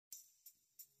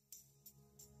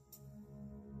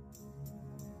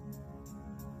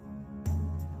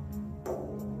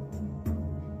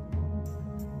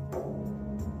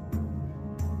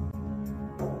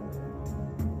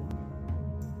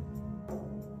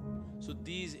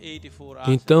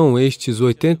Então, estes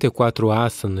 84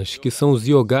 asanas, que são os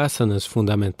yogasanas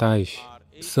fundamentais,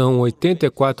 são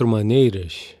 84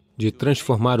 maneiras de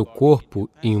transformar o corpo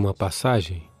em uma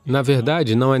passagem. Na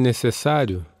verdade, não é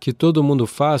necessário que todo mundo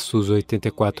faça os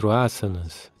 84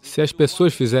 asanas. Se as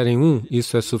pessoas fizerem um,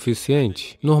 isso é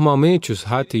suficiente. Normalmente, os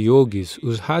Hatha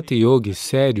Yogis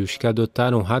sérios que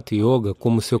adotaram Hatha Yoga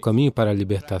como seu caminho para a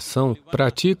libertação,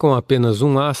 praticam apenas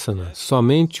um asana,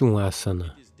 somente um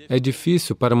asana. É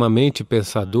difícil para uma mente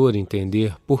pensadora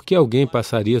entender por que alguém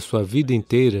passaria sua vida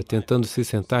inteira tentando se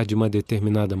sentar de uma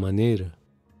determinada maneira.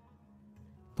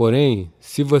 Porém,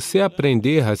 se você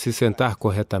aprender a se sentar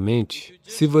corretamente,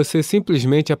 se você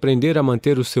simplesmente aprender a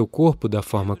manter o seu corpo da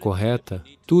forma correta,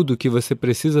 tudo o que você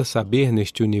precisa saber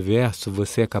neste universo,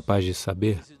 você é capaz de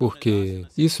saber, porque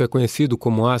isso é conhecido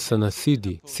como asana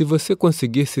siddhi. Se você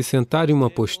conseguir se sentar em uma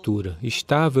postura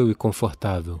estável e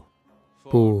confortável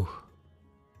por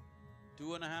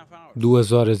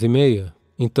 2h30,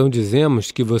 então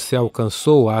dizemos que você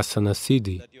alcançou a asana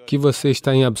siddhi, que você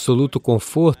está em absoluto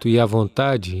conforto e à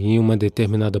vontade em uma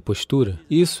determinada postura.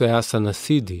 Isso é asana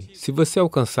siddhi. Se você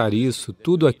alcançar isso,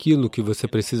 tudo aquilo que você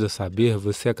precisa saber,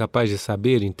 você é capaz de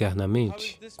saber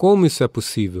internamente. Como isso é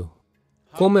possível?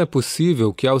 Como é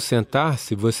possível que ao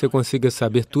sentar-se você consiga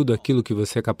saber tudo aquilo que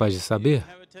você é capaz de saber?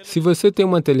 Se você tem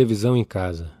uma televisão em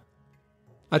casa,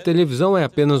 a televisão é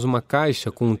apenas uma caixa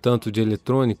com um tanto de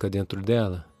eletrônica dentro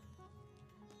dela,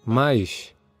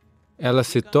 mas ela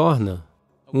se torna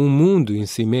um mundo em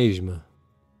si mesma.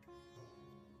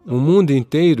 O mundo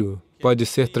inteiro pode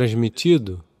ser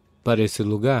transmitido para esse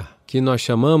lugar, que nós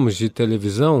chamamos de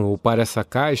televisão, ou para essa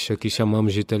caixa que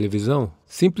chamamos de televisão,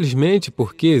 simplesmente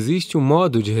porque existe um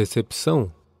modo de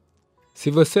recepção. Se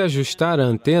você ajustar a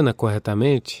antena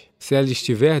corretamente, se ela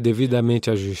estiver devidamente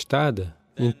ajustada,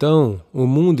 então o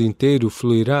mundo inteiro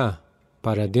fluirá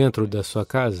para dentro da sua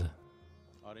casa,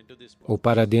 ou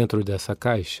para dentro dessa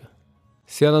caixa.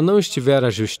 Se ela não estiver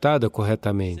ajustada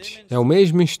corretamente, é o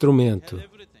mesmo instrumento,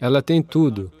 ela tem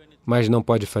tudo, mas não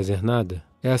pode fazer nada.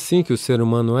 É assim que o ser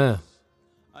humano é.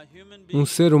 Um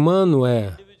ser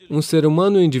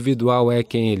humano individual é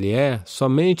quem ele é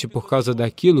somente por causa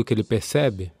daquilo que ele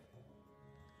percebe.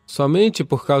 Somente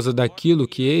por causa daquilo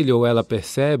que ele ou ela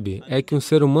percebe é que um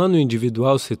ser humano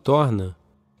individual se torna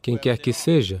quem quer que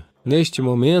seja. Neste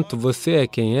momento, você é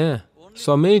quem é,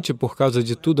 somente por causa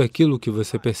de tudo aquilo que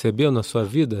você percebeu na sua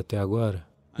vida até agora.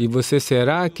 E você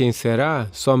será quem será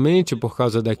somente por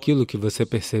causa daquilo que você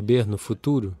perceber no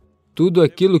futuro. Tudo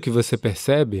aquilo que você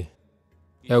percebe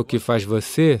é o que faz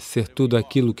você ser tudo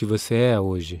aquilo que você é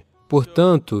hoje.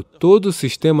 Portanto, todo o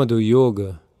sistema do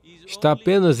yoga está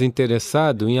apenas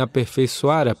interessado em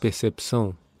aperfeiçoar a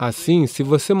percepção. Assim, se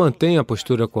você mantém a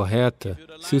postura correta,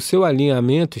 se o seu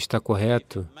alinhamento está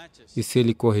correto, e se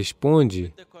ele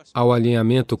corresponde ao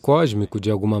alinhamento cósmico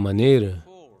de alguma maneira,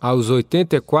 aos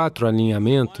 84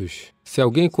 alinhamentos, se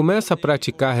alguém começa a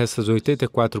praticar essas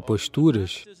 84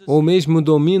 posturas, ou mesmo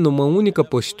domina uma única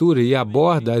postura e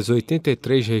aborda as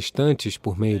 83 restantes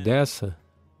por meio dessa,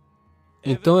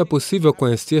 então é possível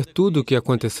conhecer tudo o que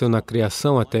aconteceu na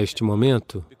criação até este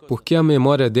momento, porque a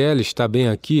memória dela está bem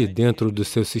aqui, dentro do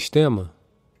seu sistema.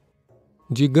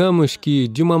 Digamos que,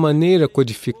 de uma maneira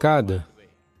codificada,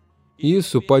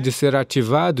 isso pode ser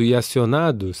ativado e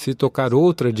acionado se tocar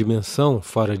outra dimensão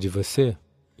fora de você.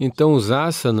 Então os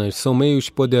asanas são meios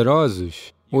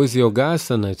poderosos, os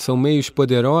yogasanas são meios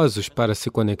poderosos para se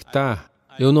conectar.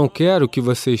 Eu não quero que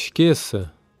você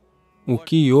esqueça o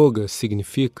que yoga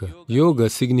significa. Yoga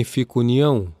significa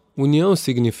união. União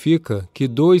significa que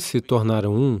dois se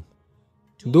tornaram um.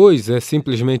 Dois é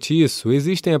simplesmente isso.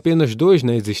 Existem apenas dois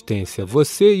na existência,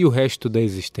 você e o resto da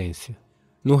existência.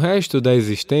 No resto da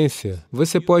existência,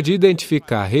 você pode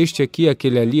identificar este aqui,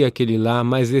 aquele ali, aquele lá,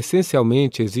 mas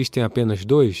essencialmente existem apenas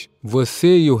dois,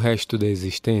 você e o resto da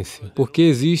existência. Porque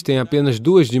existem apenas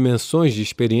duas dimensões de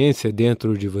experiência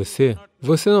dentro de você.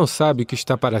 Você não sabe o que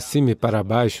está para cima e para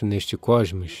baixo neste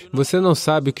cosmos. Você não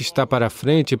sabe o que está para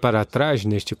frente e para trás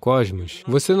neste cosmos.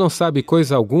 Você não sabe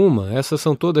coisa alguma. Essas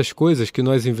são todas coisas que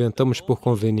nós inventamos por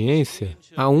conveniência.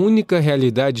 A única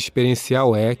realidade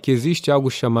experiencial é que existe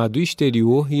algo chamado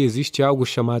exterior e existe algo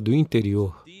chamado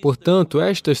interior. Portanto,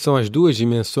 estas são as duas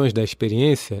dimensões da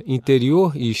experiência,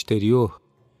 interior e exterior.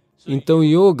 Então,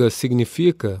 yoga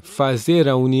significa fazer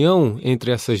a união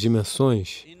entre essas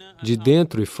dimensões, de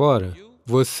dentro e fora.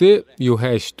 Você e o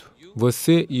resto,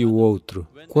 você e o outro.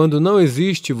 Quando não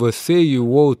existe você e o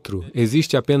outro,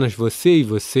 existe apenas você e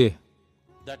você.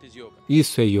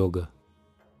 Isso é yoga.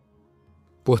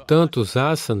 Portanto, os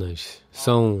asanas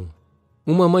são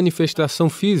uma manifestação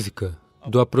física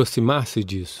do aproximar-se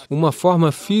disso. Uma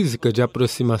forma física de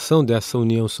aproximação dessa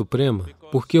união suprema,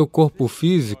 porque o corpo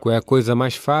físico é a coisa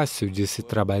mais fácil de se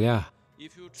trabalhar.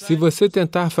 Se você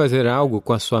tentar fazer algo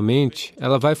com a sua mente,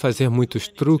 ela vai fazer muitos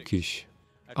truques,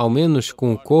 ao menos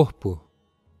com o corpo.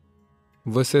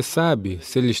 Você sabe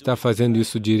se ele está fazendo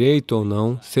isso direito ou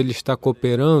não, se ele está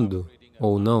cooperando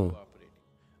ou não.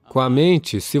 Com a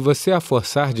mente, se você a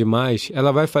forçar demais,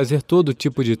 ela vai fazer todo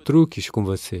tipo de truques com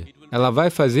você. Ela vai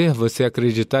fazer você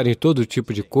acreditar em todo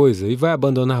tipo de coisa e vai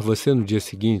abandonar você no dia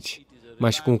seguinte.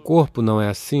 Mas com o corpo não é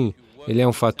assim. Ele é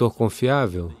um fator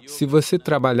confiável. Se você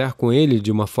trabalhar com ele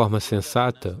de uma forma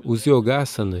sensata, os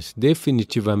yogasanas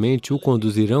definitivamente o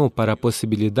conduzirão para a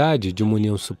possibilidade de uma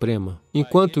união suprema.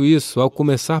 Enquanto isso, ao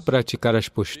começar a praticar as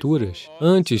posturas,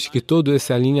 antes que todo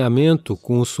esse alinhamento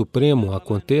com o Supremo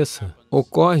aconteça,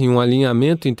 ocorre um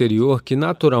alinhamento interior que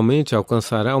naturalmente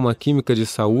alcançará uma química de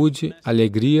saúde,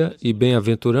 alegria e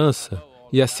bem-aventurança,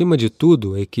 e, acima de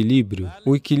tudo, equilíbrio.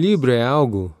 O equilíbrio é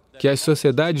algo que as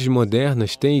sociedades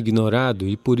modernas têm ignorado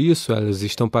e por isso elas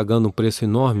estão pagando um preço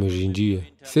enorme hoje em dia.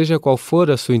 Seja qual for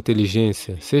a sua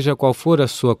inteligência, seja qual for a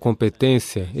sua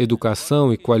competência,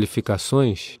 educação e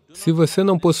qualificações, se você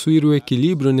não possuir o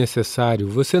equilíbrio necessário,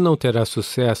 você não terá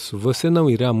sucesso, você não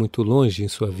irá muito longe em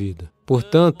sua vida.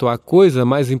 Portanto, a coisa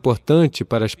mais importante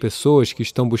para as pessoas que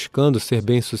estão buscando ser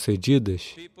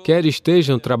bem-sucedidas, quer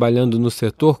estejam trabalhando no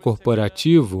setor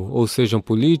corporativo, ou sejam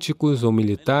políticos ou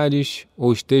militares,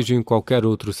 ou estejam em qualquer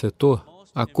outro setor,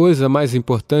 a coisa mais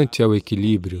importante é o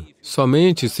equilíbrio.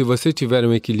 Somente se você tiver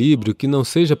um equilíbrio que não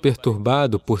seja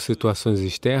perturbado por situações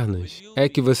externas, é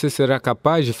que você será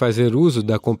capaz de fazer uso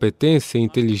da competência e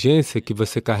inteligência que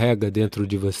você carrega dentro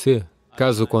de você.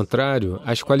 Caso contrário,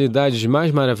 as qualidades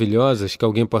mais maravilhosas que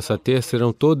alguém possa ter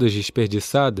serão todas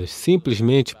desperdiçadas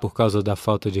simplesmente por causa da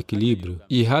falta de equilíbrio.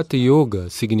 E Hatha Yoga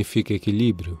significa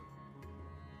equilíbrio.